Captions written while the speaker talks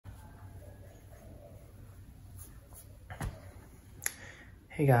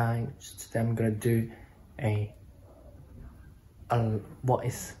Hey guys, today I'm gonna do a what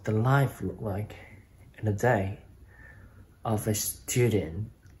is the life look like in a day of a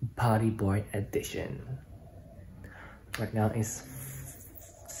student party boy edition. Right now it's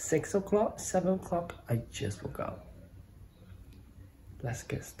 6 o'clock, 7 o'clock. I just woke up. Let's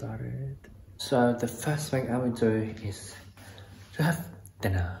get started. So the first thing I will do is to have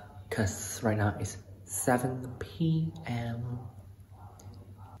dinner, cause right now it's 7 p.m.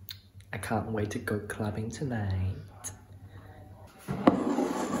 I can't wait to go clubbing tonight.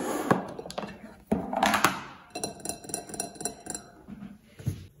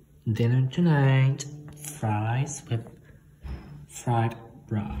 Dinner tonight, fries with fried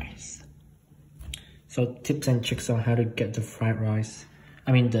rice. So tips and tricks on how to get the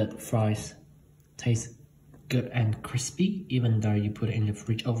the fries taste good and crispy even though you put it in the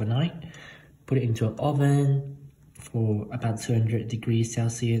fridge overnight. Put it into an oven for about 200 degrees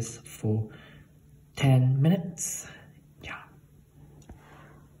Celsius for 10 minutes. Yeah.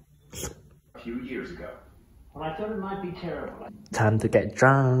 A few years ago. Well, I thought it might be terrible. Time to get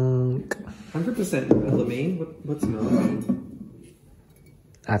drunk. 100% melamine? What's melamine?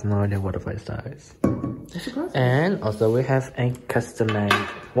 I have no idea what the first is. And also we have a custom made.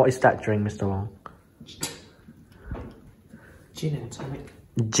 What is that drink, Mr. Wong? Gin and tonic.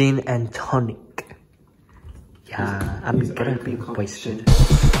 Gin and tonic. Yeah, I'm gonna be wasted.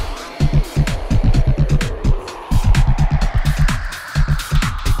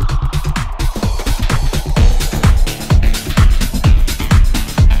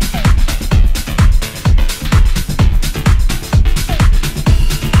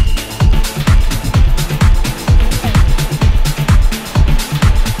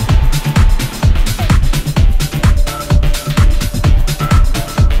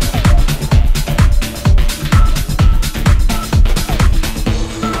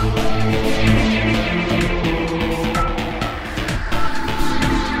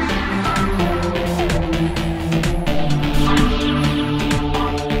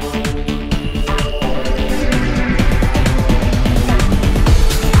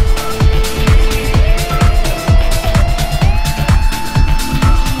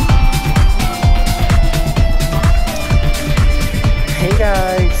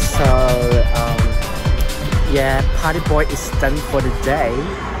 Yeah, party boy is done for the day.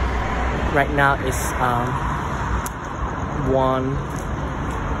 Right now it's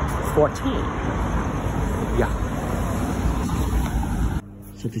 1:14. Yeah.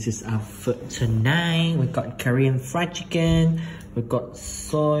 So this is our food tonight. We got Korean fried chicken. We got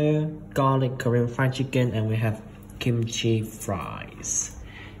soy garlic Korean fried chicken, and we have kimchi fries.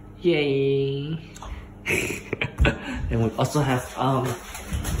 Yay! And we also have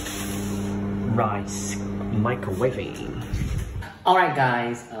rice microwaving. Alright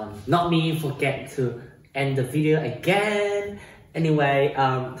guys, not me forget to end the video again. Anyway,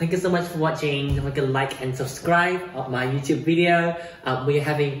 thank you so much for watching. Don't forget to like and subscribe on my YouTube video. We're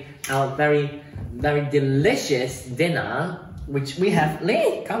having our very delicious dinner, which we have,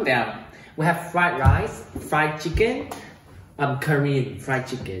 calm down. We have fried rice, fried chicken, Korean fried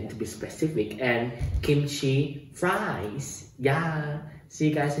chicken to be specific, and kimchi fries. Yeah. See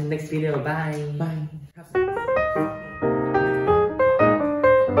you guys in the next video. Bye. Bye.